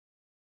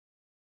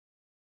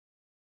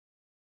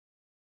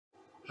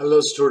Hello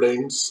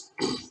students,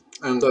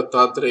 I am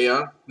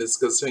Dattatreya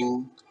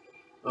discussing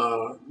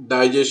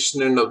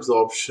digestion and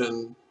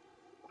absorption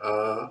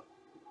uh,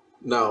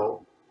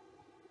 now,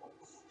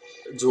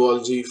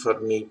 zoology for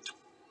Neet,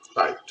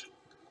 right.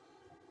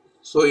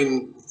 So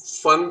in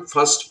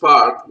first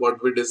part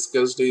what we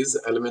discussed is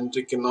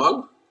alimentary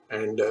canal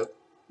and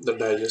the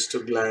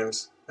digestive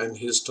glands and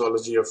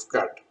histology of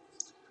gut.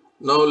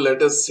 Now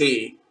let us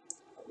see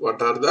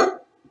what are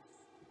the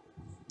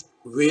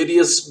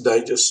various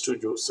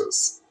digestive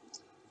juices.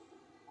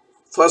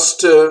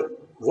 First,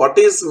 what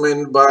is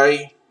meant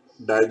by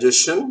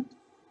digestion?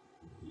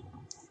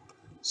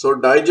 So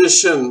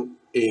digestion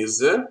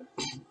is a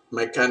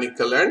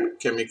mechanical and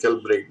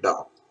chemical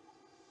breakdown.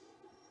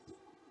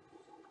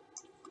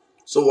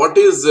 So what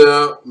is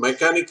a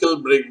mechanical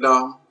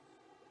breakdown?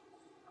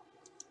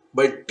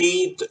 By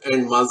teeth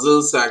and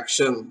muscles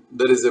action,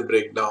 there is a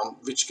breakdown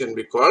which can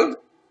be called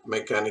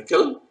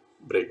mechanical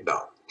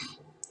breakdown.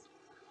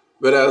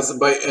 Whereas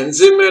by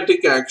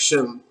enzymatic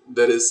action,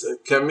 there is a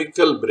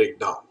chemical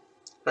breakdown,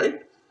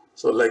 right?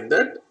 So like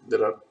that,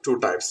 there are two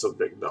types of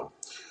breakdown.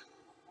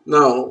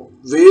 Now,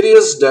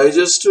 various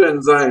digestive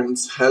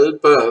enzymes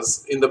help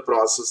us in the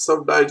process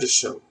of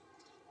digestion.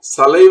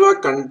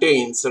 Saliva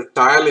contains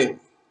ptyalin.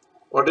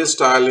 What is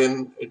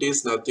ptyalin? It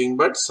is nothing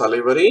but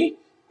salivary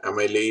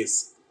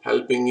amylase,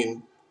 helping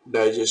in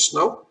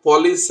digestion of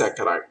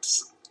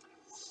polysaccharides.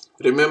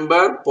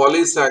 Remember,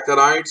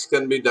 polysaccharides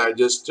can be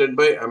digested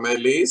by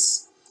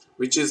amylase,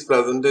 which is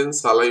present in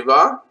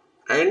saliva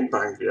and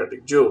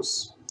pancreatic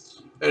juice.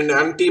 And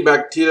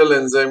antibacterial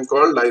enzyme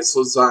called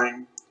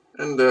lysozyme,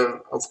 and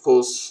of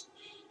course,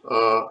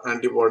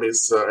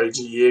 antibodies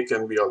IgA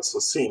can be also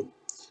seen.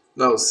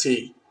 Now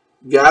see,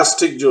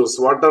 gastric juice.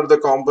 What are the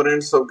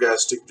components of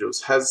gastric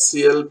juice?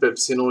 HCl,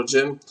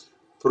 pepsinogen,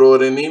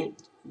 prorenin,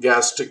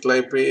 gastric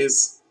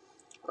lipase,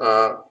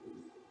 uh,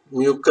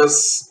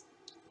 mucus,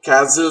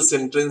 Casel's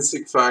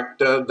intrinsic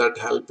factor that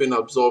help in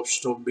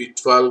absorption of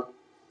B12,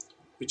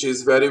 which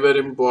is very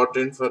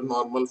important for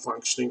normal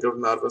functioning of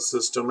nervous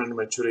system and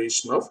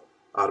maturation of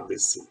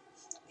RBC,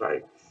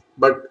 right?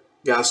 But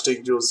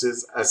gastric juice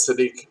is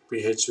acidic,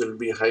 pH will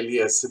be highly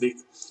acidic,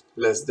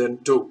 less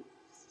than 2.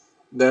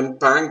 Then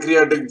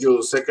pancreatic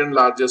juice, second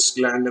largest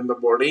gland in the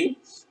body,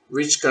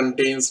 which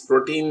contains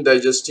protein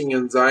digesting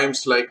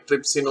enzymes like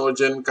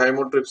trypsinogen,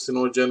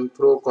 chymotrypsinogen,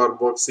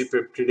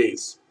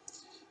 procarboxypeptidase.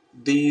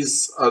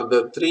 These are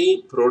the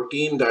three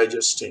protein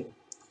digesting.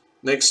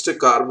 Next,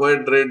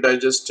 carbohydrate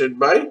digested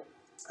by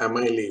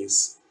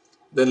amylase.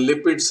 Then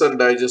lipids are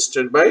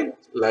digested by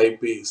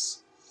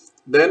lipase.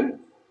 Then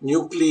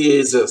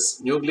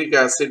nucleases, nucleic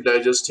acid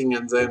digesting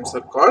enzymes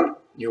are called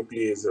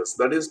nucleases,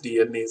 that is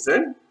DNAs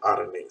and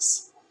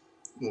RNAs.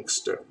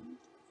 Next,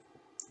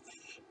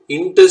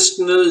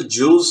 intestinal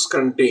juice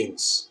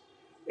contains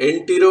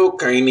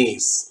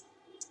enterokinase,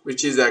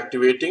 which is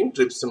activating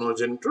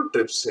trypsinogen to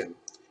trypsin,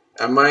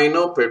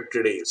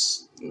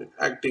 aminopeptidase,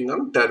 acting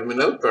on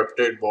terminal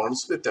peptide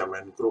bonds with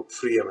amino group,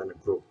 free amino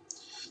group.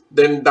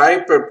 Then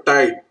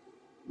dipeptides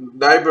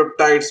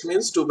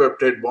means two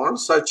peptide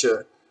bonds. Such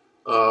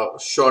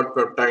short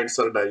peptides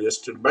are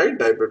digested by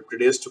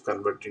dipeptidase to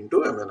convert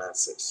into amino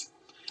acids.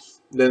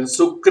 Then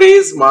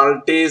sucrase,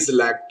 maltase,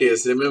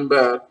 lactase.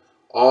 Remember,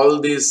 all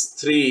these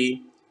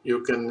three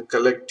you can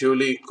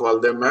collectively call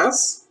them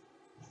as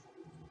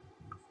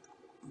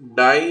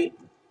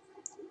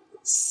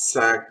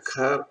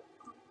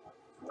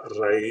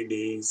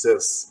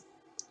disaccharidases.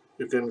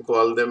 You can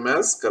call them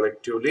as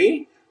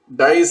collectively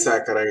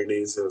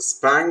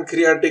disaccharidases.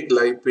 Pancreatic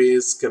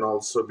lipase can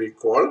also be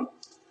called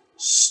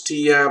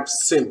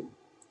steapsin.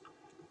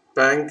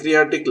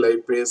 Pancreatic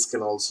lipase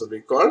can also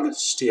be called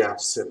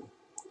steapsin.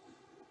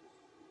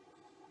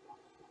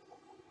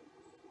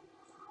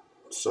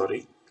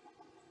 Sorry.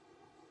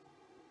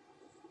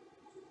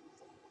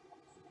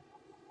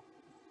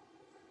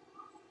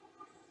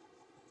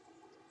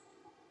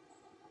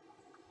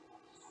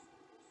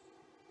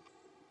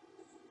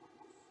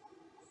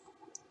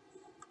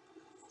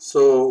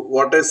 So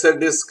what I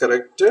said is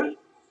correct,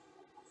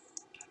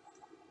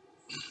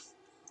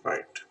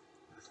 right?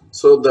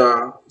 So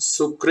the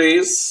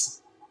sucrase,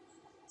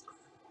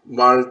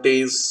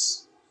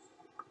 maltase,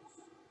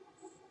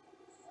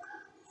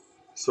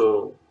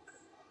 so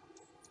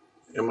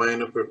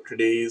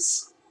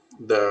aminopeptidase,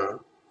 the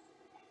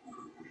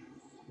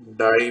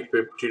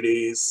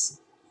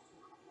dipeptidase,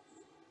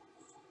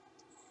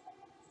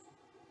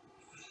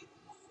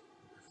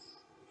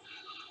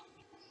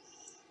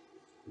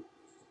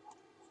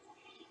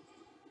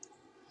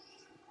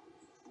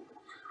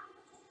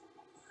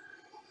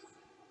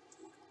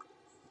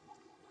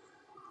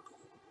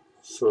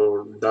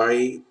 so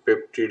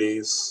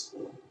dipeptidase,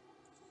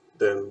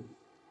 then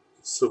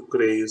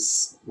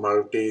sucrase,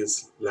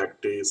 maltase,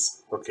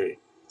 lactase. Okay.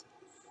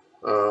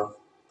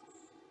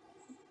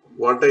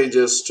 What I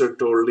just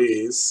told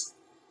is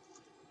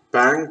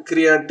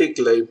pancreatic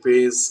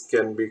lipase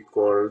can be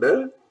called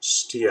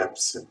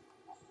steapsin.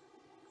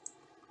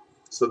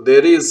 So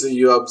there is,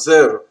 you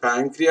observe,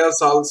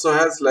 pancreas also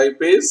has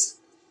lipase,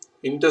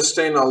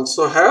 intestine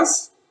also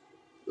has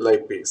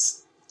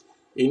lipase.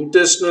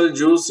 Intestinal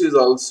juice is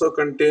also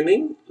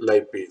containing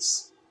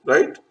lipase,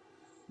 right?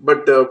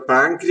 But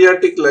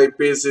pancreatic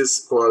lipase is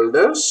called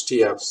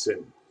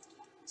stearin.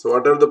 So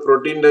what are the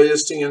protein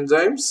digesting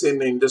enzymes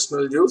in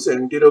intestinal juice?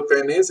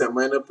 Enterokinase,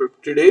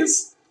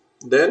 aminopeptidase,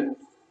 then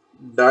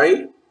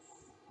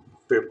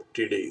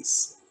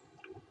dipeptidase.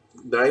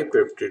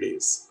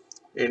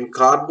 And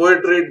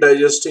carbohydrate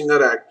digesting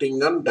are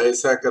acting on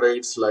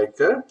disaccharides like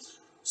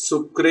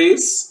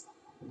sucrase,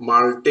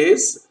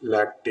 maltase,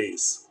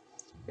 lactase.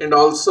 And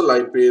also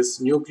lipase,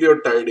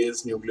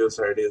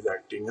 nucleosidase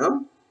acting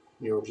on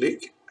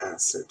nucleic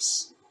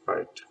acids,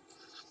 right?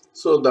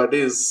 So that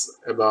is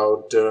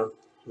about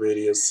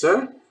various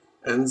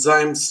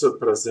enzymes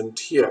present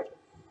here,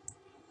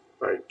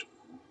 right?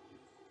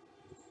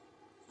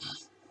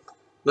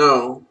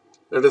 Now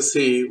let us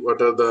see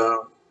what are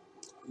the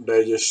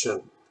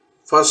digestion.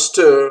 First,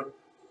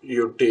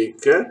 you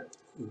take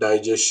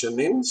digestion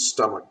in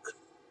stomach.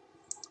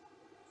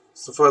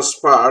 So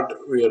first part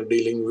we are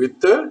dealing with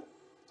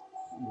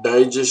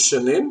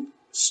digestion in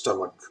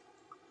stomach.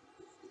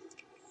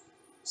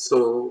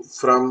 So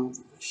from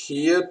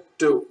here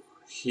to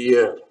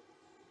here,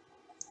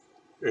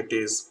 it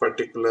is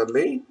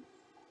particularly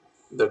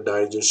the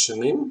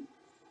digestion in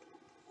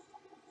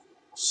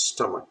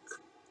stomach.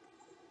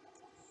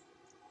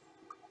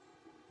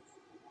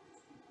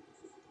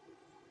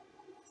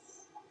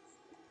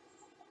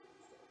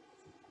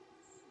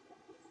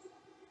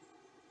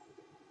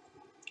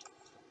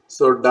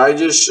 So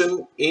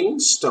digestion in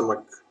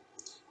stomach.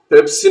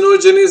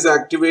 Pepsinogen is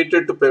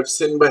activated to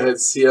pepsin by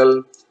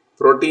HCl.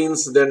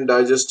 Proteins then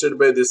digested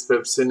by this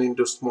pepsin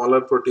into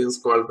smaller proteins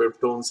called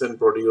peptones and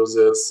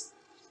proteases.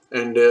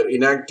 And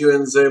inactive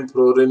enzyme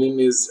prorenin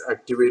is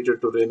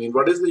activated to renin.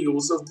 What is the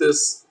use of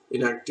this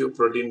inactive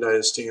protein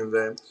digesting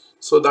enzyme?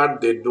 So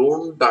that they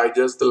don't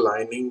digest the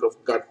lining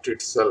of gut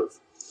itself.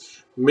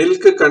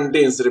 Milk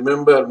contains,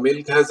 remember,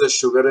 milk has a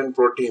sugar and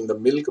protein. The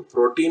milk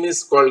protein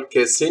is called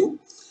casein,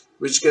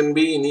 which can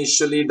be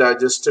initially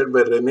digested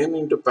by renin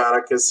into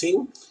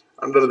paracasein.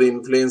 Under the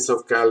influence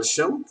of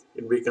calcium,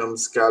 it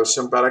becomes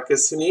calcium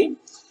paracasein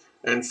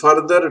and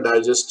further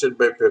digested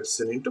by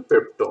pepsin into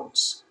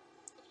peptones.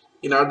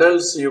 In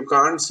adults, you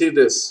can't see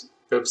this.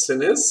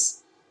 Pepsin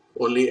is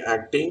only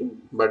acting,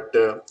 but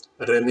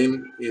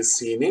renin is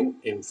seen in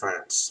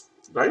infants,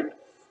 right?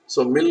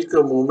 So milk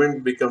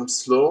movement becomes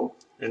slow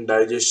and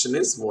digestion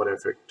is more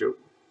effective.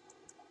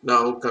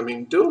 Now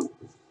coming to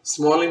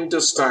small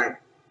intestine.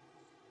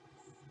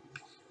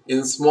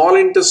 In small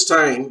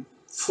intestine,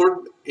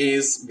 food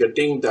is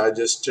getting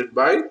digested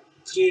by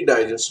three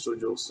digestive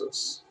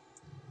juices.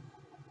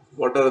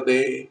 What are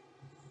they?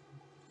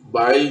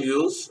 Bile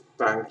juice,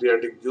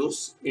 pancreatic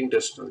juice,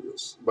 intestinal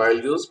juice.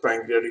 Bile juice,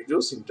 pancreatic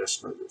juice,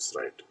 intestinal juice,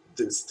 right?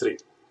 These three.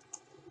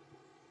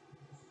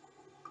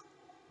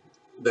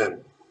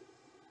 Then,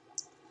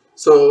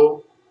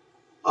 so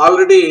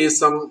already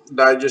some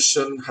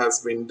digestion has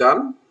been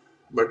done,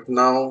 but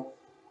now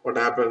what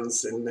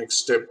happens in next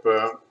step?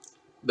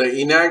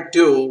 The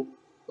inactive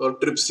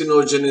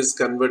trypsinogen is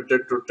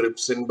converted to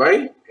trypsin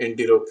by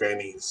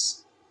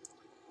enterokinase.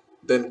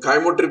 Then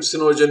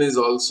chymotrypsinogen is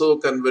also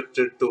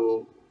converted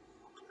to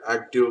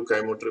active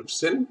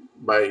chymotrypsin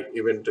by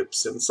even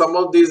trypsin. Some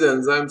of these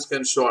enzymes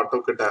can show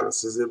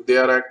autocatalysis. If they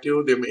are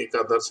active, they make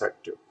others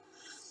active.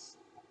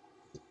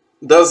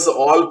 Thus,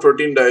 all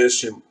protein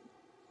digestion,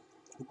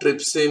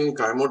 trypsin,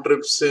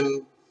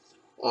 chymotrypsin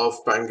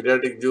of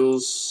pancreatic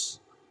juice,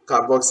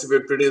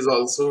 carboxypeptidase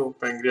also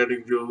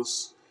pancreatic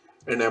juice,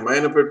 and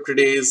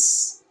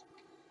aminopeptidase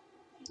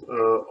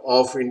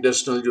of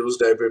intestinal juice,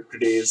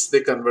 dipeptidase,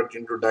 they convert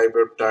into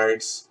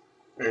dipeptides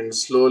and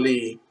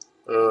slowly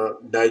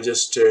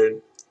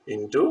digested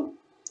into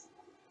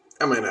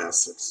amino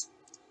acids.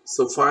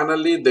 So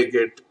finally they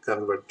get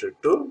converted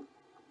to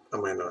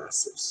amino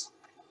acids.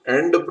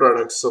 End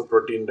products of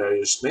protein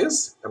digestion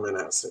is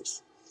amino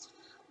acids.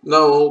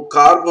 Now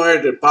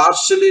carbohydrate,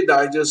 partially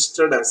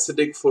digested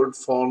acidic food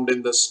found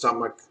in the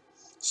stomach.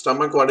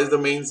 Stomach, what is the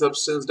main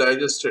substance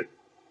digested?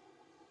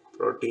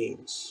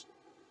 Proteins.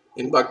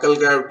 In buccal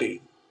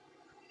cavity,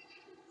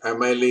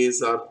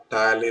 amylase or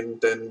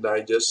ptyalin then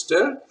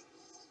digested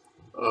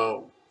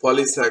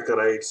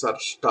polysaccharides or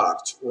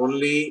starch.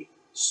 Only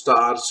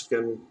starch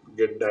can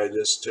get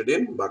digested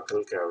in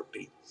buccal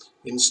cavity.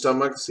 In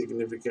stomach,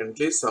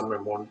 significantly some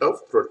amount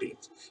of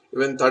proteins.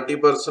 Even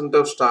 30%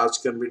 of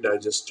starch can be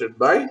digested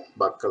by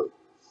buccal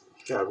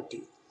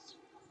cavity.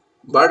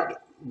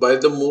 But by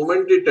the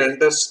moment it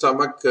enters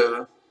stomach,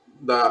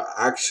 the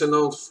action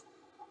of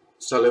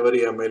salivary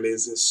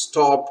amylase is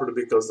stopped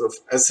because of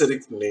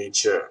acidic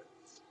nature.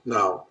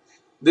 Now,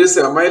 this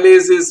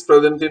amylase is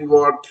present in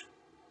what?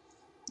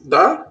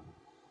 The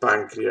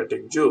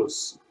pancreatic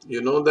juice.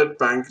 You know that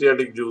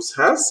pancreatic juice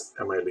has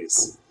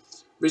amylase,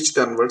 which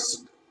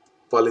converts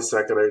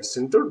polysaccharides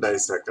into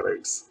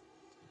disaccharides.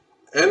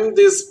 And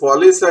these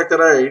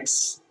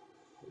polysaccharides,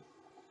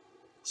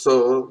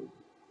 so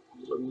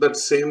that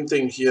same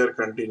thing here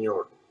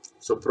continued.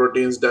 So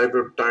proteins,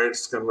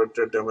 dipeptides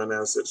converted to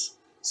amino acids.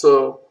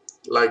 So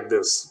like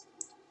this.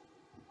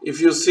 If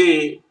you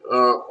see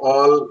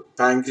all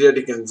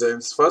pancreatic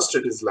enzymes, first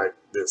it is like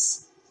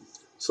this.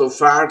 So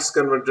fats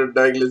converted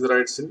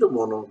diglycerides into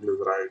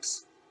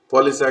monoglycerides,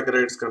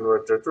 polysaccharides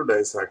converted to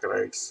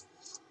disaccharides,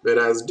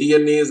 whereas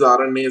DNAs,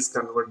 RNAs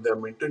convert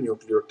them into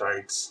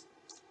nucleotides,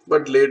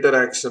 but later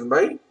action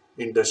by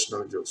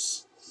intestinal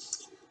juice.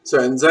 So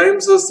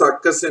enzymes of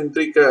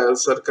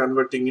succintricas are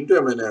converting into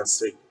amino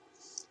acid,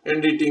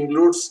 and it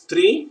includes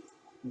three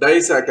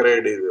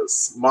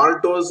disaccharidases.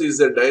 Maltose is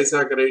a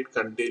disaccharide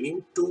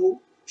containing two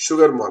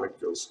sugar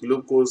molecules,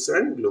 glucose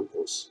and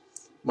glucose.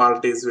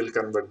 Maltase will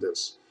convert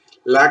this.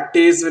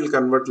 Lactase will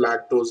convert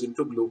lactose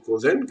into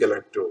glucose and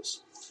galactose.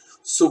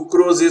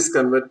 Sucrose is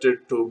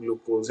converted to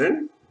glucose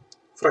and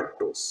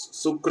fructose.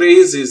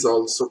 Sucrase is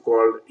also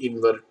called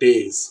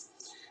invertase.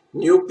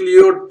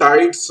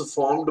 Nucleotides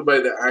formed by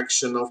the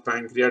action of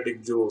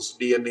pancreatic juice,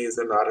 DNAs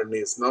and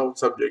RNAs, now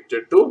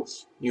subjected to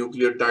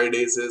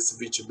nucleotidases,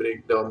 which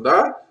break down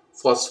the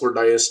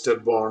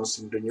phosphodiester bonds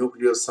into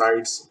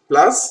nucleosides,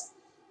 plus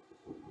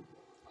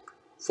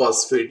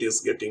phosphate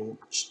is getting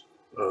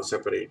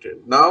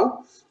separated.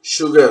 Now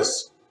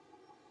sugars,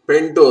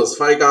 pentose,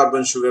 5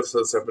 carbon sugars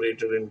are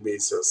separated in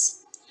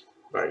bases,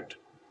 right?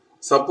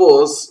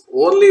 Suppose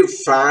only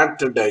fat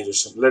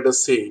digestion, let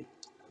us see,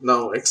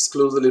 now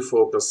exclusively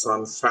focus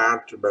on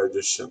fat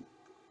digestion.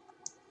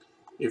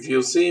 If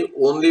you see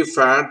only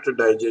fat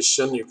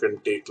digestion, you can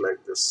take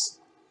like this.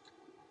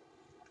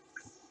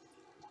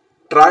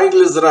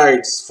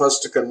 Triglycerides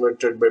first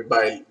converted by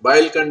bile.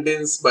 Bile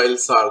contains bile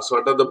salts.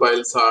 What are the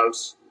bile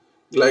salts?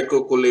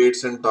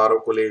 Glycocholates and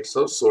taurocolates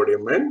of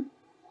sodium and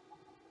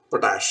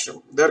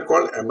potassium. They are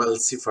called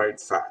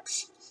emulsified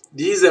fats.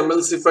 These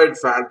emulsified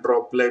fat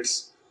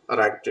droplets are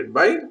acted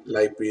by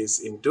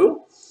lipase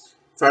into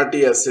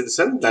fatty acids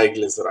and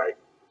diglyceride.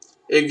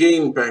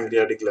 Again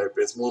pancreatic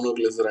lipase,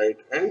 monoglyceride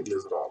and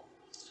glycerol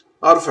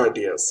or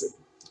fatty acid.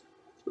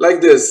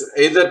 Like this,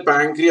 either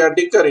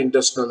pancreatic or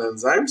intestinal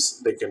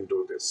enzymes, they can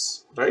do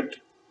this, right?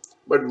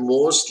 But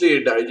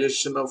mostly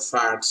digestion of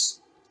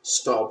fats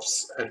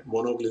stops at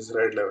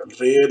monoglyceride level.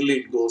 Rarely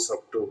it goes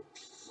up to.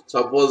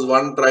 Suppose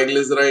one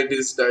triglyceride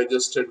is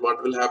digested,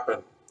 what will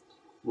happen?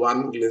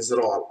 One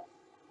glycerol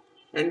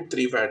and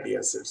three fatty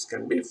acids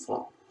can be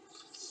formed.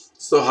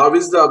 So how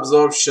is the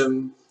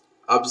absorption?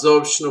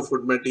 Absorption of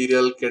food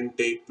material can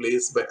take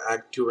place by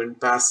active and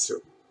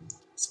passive.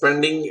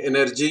 Spending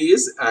energy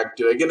is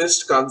active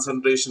against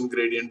concentration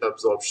gradient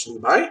absorption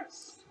by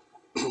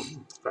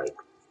right.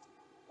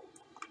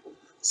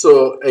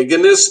 So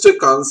against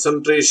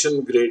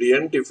concentration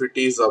gradient, if it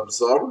is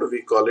absorbed,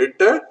 we call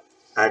it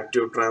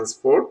active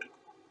transport.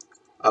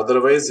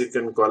 Otherwise, you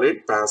can call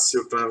it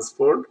passive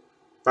transport.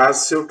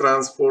 Passive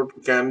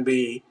transport can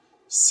be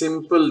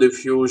simple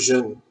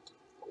diffusion,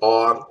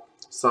 or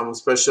some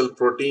special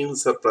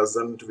proteins are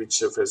present which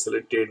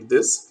facilitate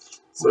this.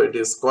 So it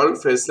is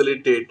called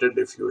facilitated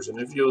diffusion.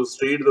 If you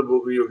read the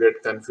book, you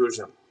get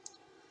confusion.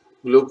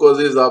 Glucose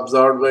is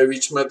absorbed by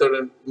which method?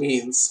 It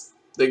means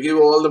they give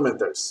all the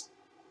methods,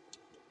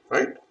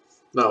 right?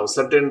 Now,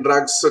 certain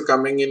drugs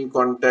coming in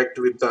contact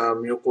with the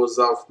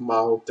mucosa of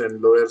mouth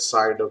and lower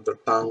side of the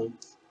tongue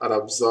are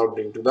absorbed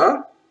into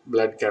the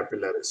blood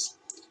capillaries.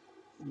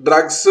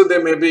 Drugs, they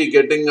may be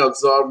getting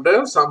absorbed,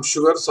 some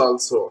sugars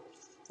also,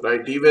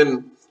 right?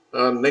 Even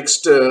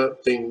next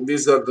thing,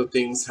 these are the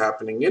things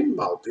happening in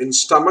mouth. In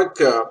stomach,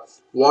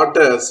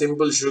 water,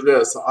 simple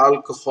sugars,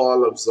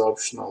 alcohol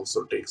absorption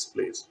also takes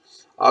place.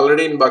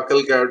 Already in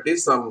buccal cavity,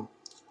 some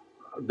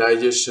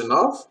digestion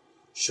of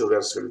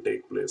sugars will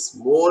take place.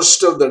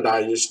 Most of the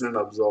digestion and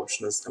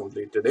absorption is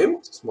completed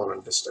in small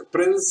intestine.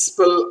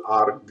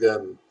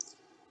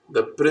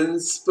 The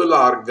principal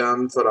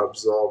organ for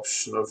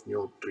absorption of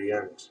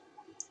nutrients.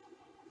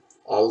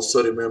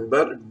 Also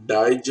remember,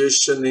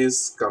 digestion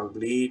is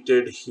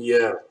completed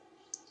here,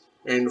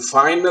 and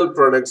final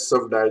products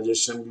of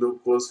digestion,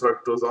 glucose,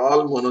 fructose,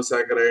 all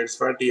monosaccharides,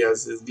 fatty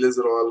acids,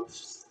 glycerol,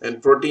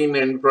 and protein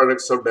end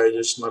products of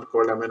digestion are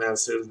called amino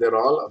acids. They are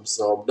all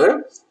absorbed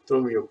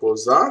through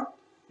mucosa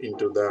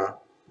into the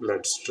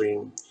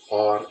bloodstream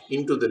or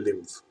into the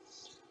lymph.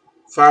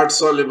 Fat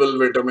soluble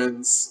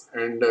vitamins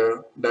and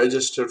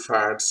digested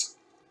fats,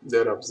 they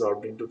are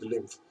absorbed into the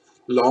lymph.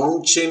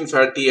 Long chain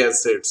fatty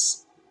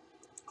acids,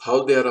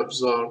 how they are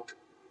absorbed?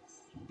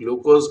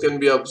 Glucose can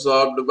be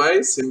absorbed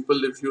by simple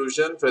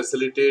diffusion,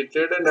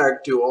 facilitated and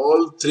active,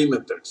 all three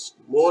methods.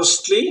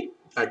 Mostly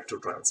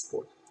active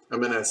transport.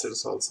 Amino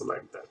acids also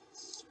like that.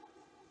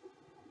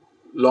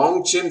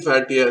 Long chain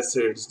fatty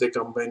acids, they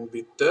combine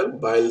with the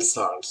bile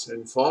salts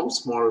and form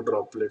small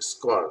droplets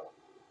called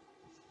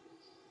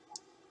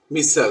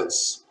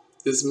micelles.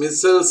 These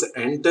micelles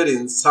enter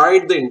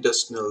inside the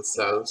intestinal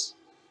cells.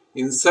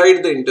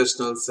 Inside the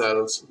intestinal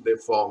cells, they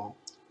form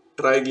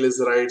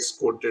triglycerides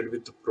coated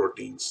with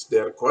proteins. They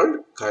are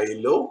called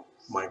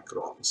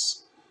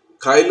chylomicrons.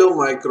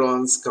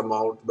 Chylomicrons come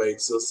out by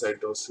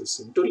exocytosis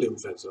into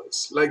lymph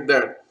vessels. Like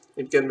that,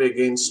 it can be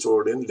again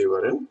stored in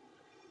liver and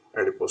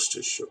adipose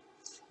tissue.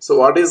 So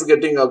what is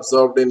getting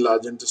absorbed in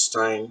large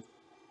intestine?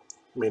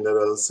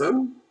 Minerals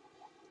and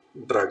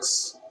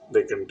drugs.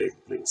 they can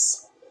take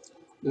place.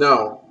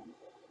 Now,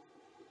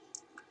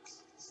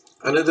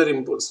 another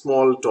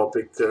small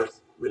topic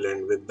will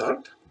end with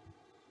that.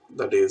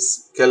 That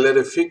is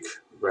calorific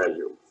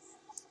value.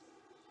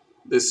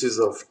 This is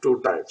of two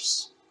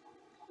types.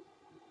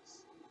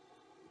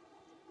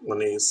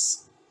 One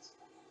is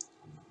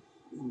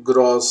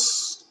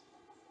gross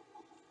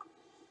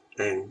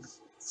and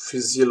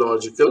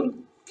physiological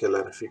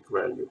calorific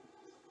value.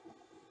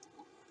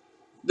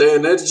 The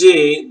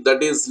energy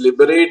that is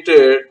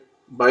liberated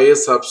by a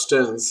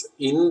substance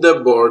in the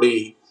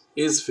body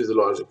is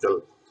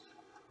physiological.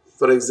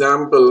 For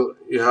example,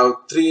 you have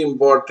three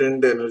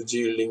important energy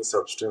yielding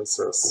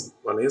substances.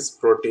 One is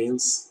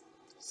proteins,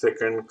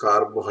 second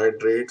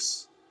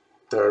carbohydrates,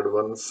 third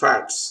one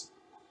fats.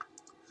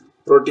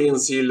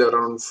 Proteins yield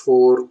around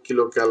 4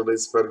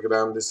 kilocalories per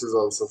gram. This is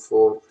also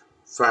 4.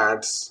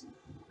 Fats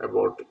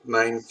about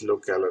 9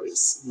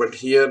 kilocalories. But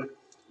here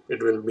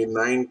it will be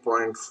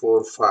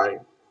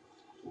 9.45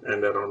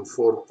 and around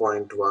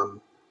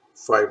 4.1,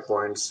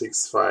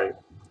 5.65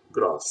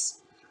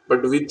 gross.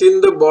 But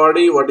within the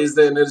body, what is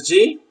the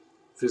energy?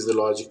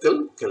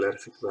 Physiological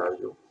calorific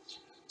value.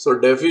 So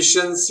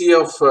deficiency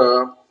of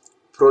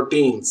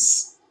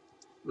proteins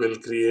will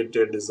create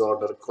a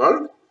disorder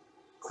called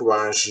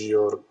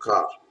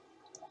kwashiorkor.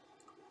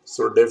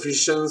 So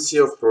deficiency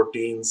of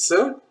proteins,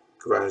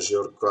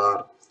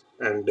 kwashiorkor,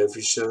 and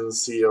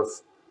deficiency of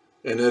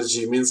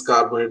energy means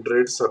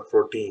carbohydrates or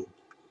protein,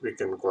 we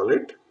can call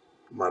it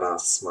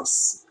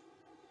marasmus.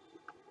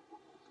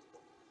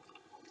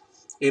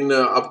 In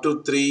up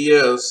to 3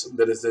 years,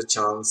 there is a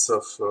chance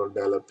of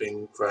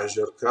developing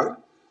kwashiorkor.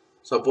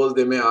 Suppose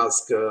they may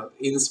ask,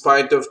 in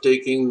spite of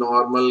taking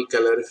normal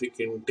calorific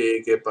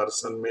intake, a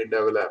person may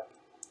develop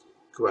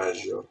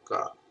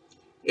kwashiorkor.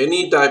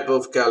 Any type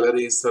of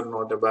calories are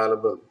not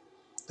available,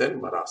 then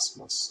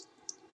marasmus.